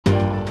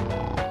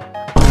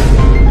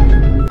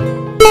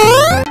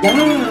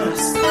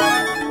Yes.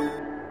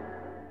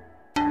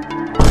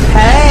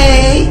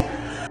 Hey.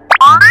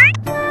 Oh.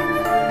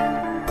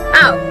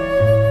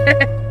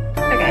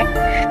 Okay.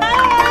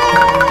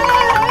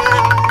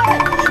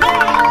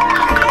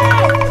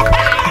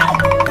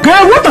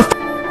 Girl, what the f?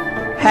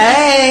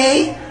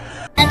 Hey.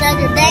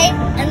 Another day,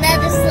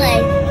 another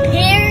slave.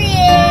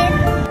 Period.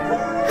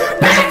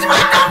 Bitch,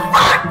 what the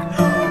fuck?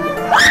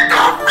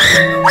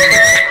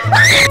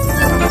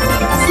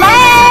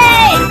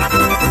 Slave!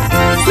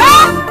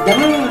 Slave!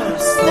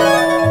 Yes.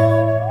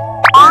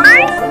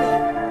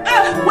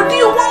 What do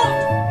you want?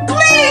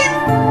 Please.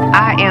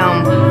 I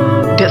am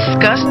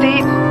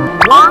disgusted.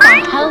 What the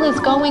hell is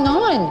going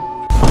on?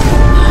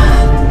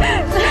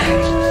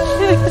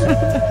 It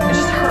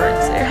just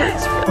hurts. It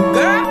hurts.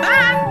 Girl,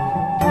 bye.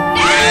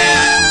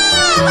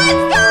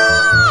 Let's go!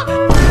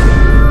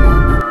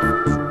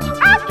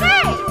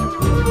 Okay!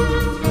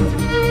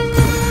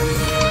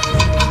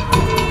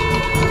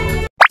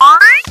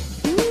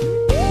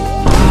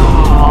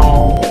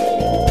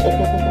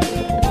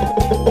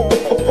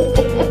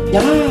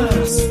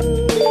 Yes.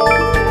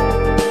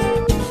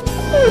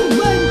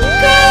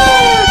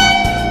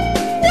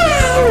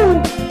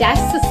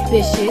 That's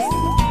suspicious.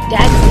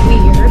 That's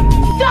weird.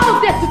 So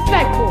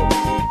disrespectful.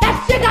 That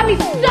shit got me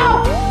so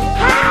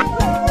hot.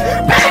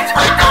 Bitch,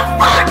 what the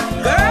fuck?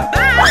 Girl,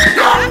 bye.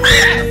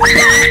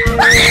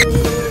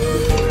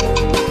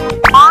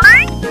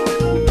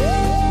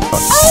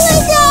 Oh my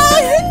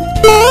god!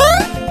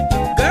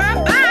 Girl,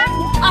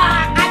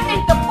 bye. I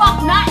think the fuck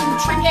not, you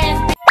trick ass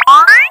bitch.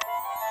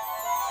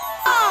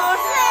 Oh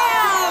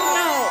hell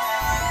no!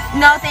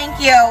 No, thank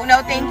you.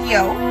 No, thank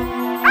you.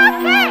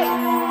 Okay!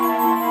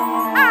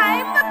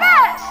 I'm the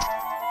best!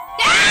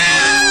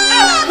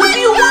 What do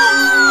you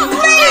want?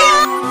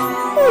 Please.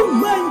 Oh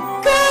my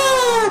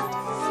god.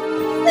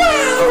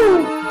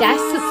 Wow.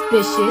 That's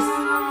suspicious.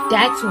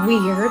 That's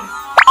weird.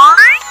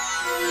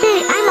 Hey,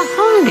 I'm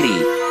hungry.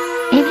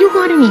 Have you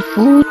got any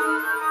food?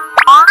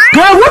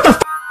 Girl, what the f?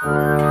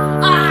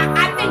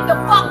 I think the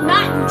fuck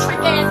not, you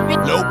trick ass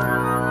bitch. Nope.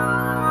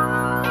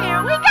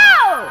 Here we go!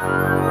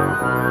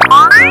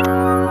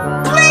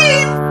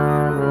 Please.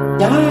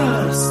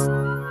 Yes.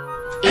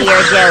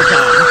 You're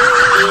joking.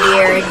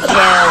 You're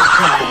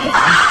joking.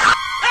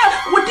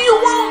 What do you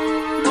want?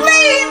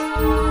 Please.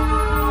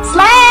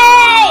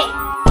 Slay!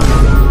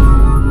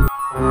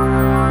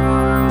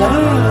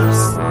 Yes.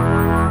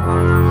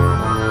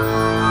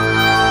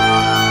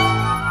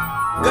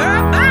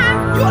 Girl, bye.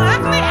 You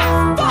ugly as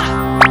fuck.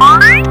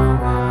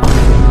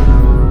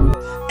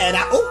 And I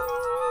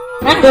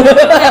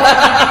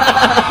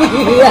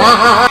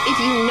If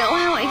you know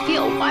how I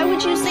feel, why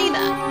would you say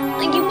that?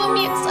 Like, you put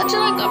me in such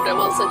an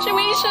uncomfortable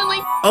situation,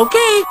 like...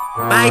 Okay.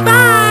 Bye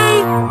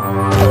bye.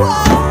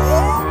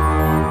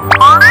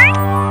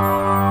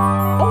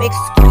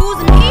 Excuse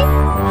me?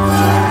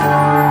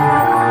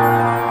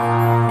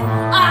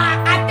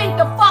 I think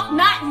the fuck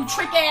not, you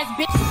trick ass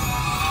bitch.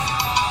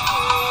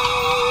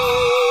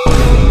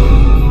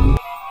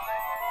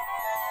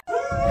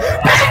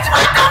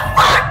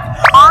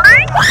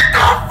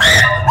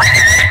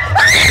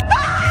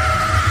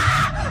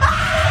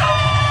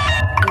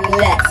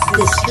 Let's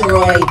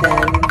destroy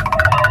them.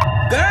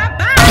 Girl,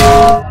 bye.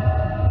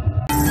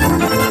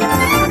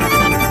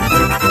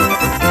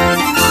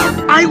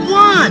 I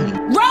won.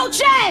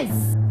 Roaches!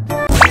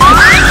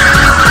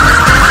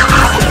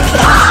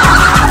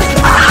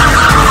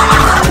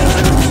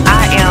 I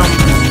am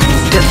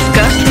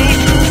disgusted.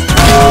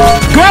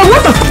 Girl,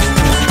 what the f?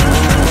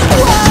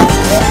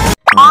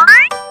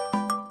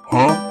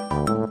 Huh?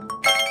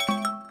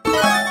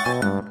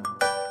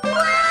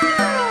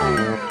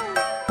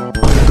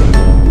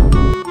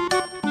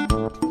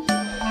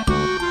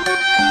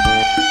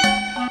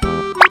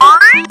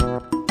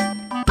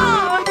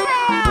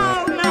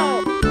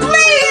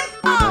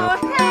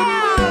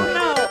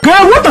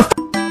 Girl, what the f?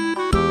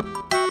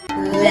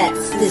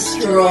 Let's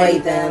destroy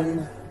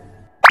them.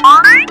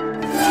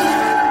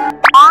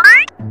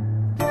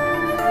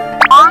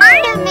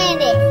 Wait a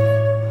minute!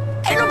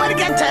 Ain't nobody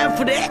got time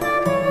for that.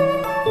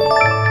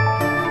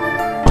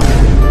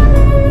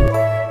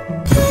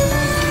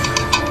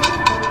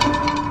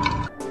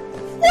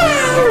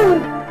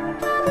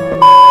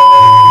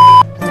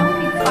 Don't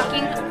be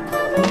fucking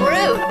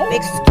rude.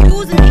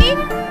 Excuse me?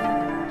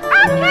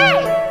 Okay!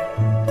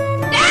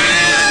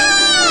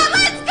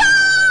 Let's go!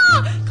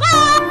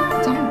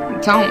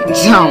 Don't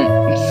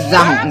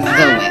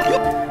do it.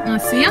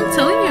 See, I'm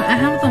telling you, I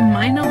have the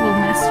mind of a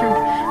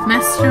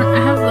I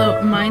have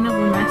the mind of a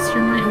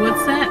mastermind.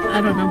 What's that?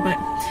 I don't know, but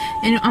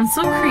anyway, I'm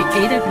so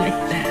creative like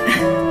that.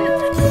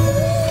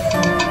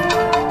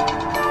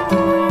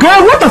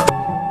 Girl, what the f?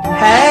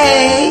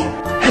 Hey.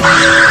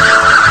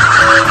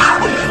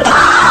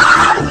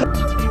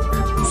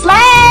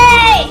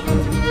 Slay!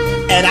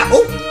 And I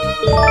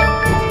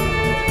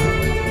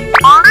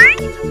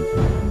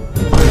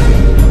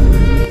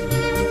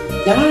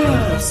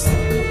Yes.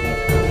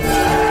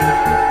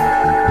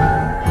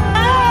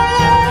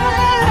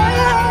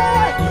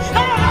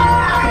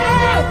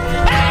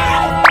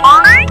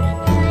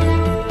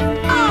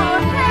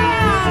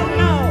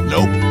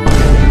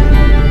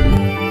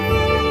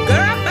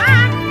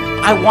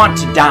 I want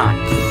to die.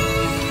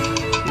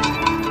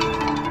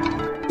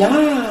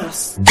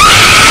 Yes.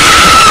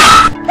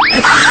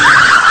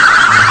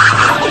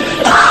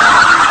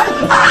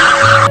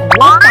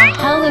 What the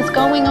hell is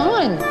going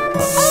on?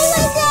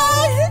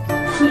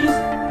 Please,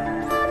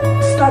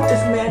 stop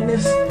this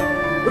madness.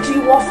 What do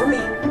you want from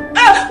me?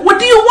 What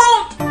do you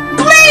want?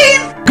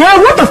 Please! Girl,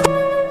 what the f?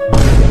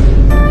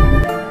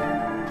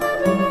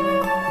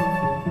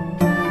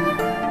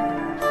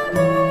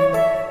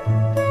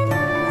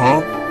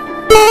 Huh?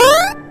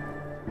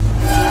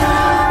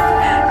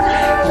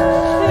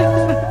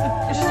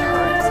 It just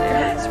hurts. It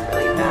hurts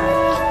really bad.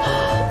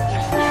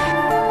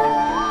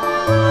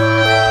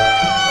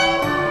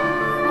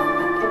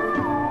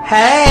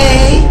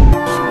 Hey!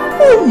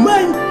 Oh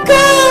my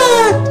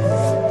god!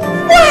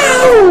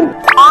 Wow!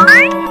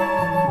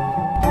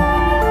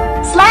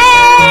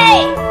 Slay!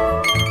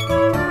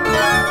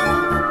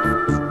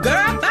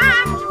 Girl,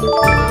 bye!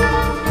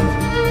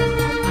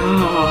 Oh.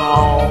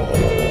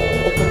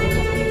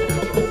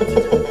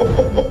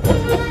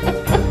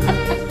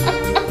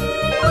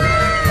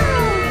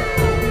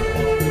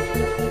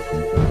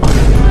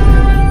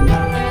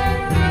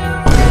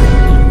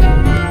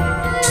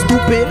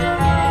 Stupid!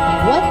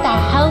 What the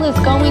hell is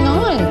going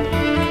on?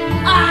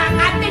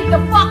 I think the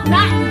fuck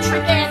not, you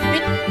trick ass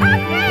bitch.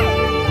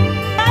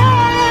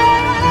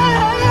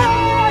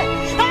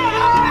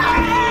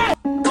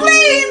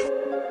 Please!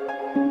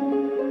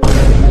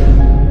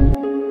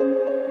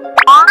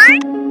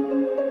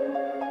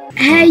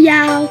 Hey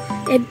y'all,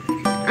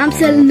 I'm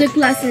selling lip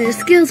gloss and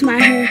excuse my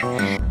hair.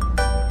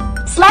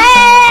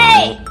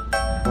 Slay!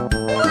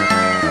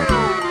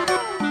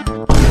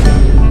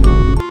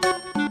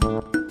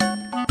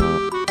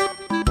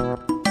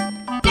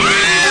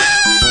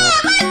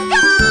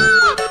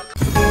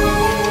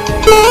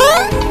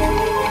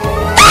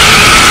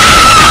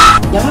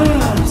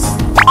 Yes!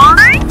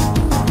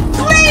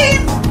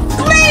 Please!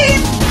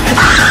 Please!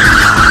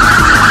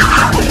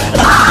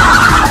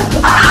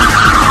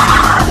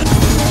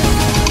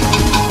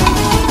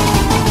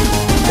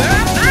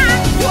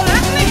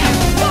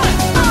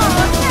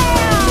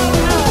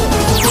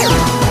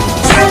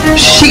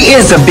 She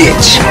is a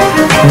bitch.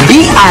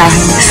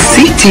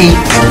 B-I-C-T-H.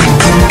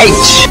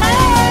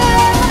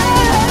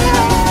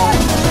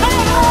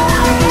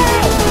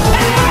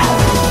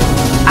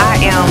 I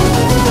am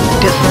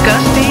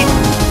disgusted.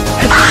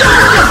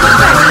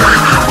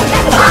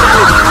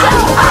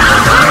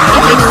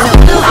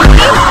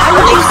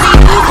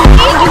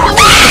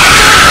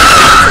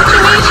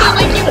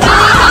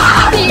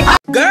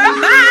 Girl,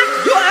 bye!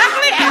 You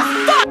ugly as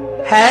fuck!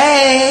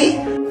 Hey!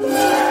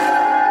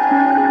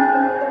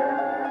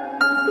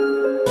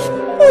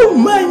 Oh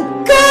my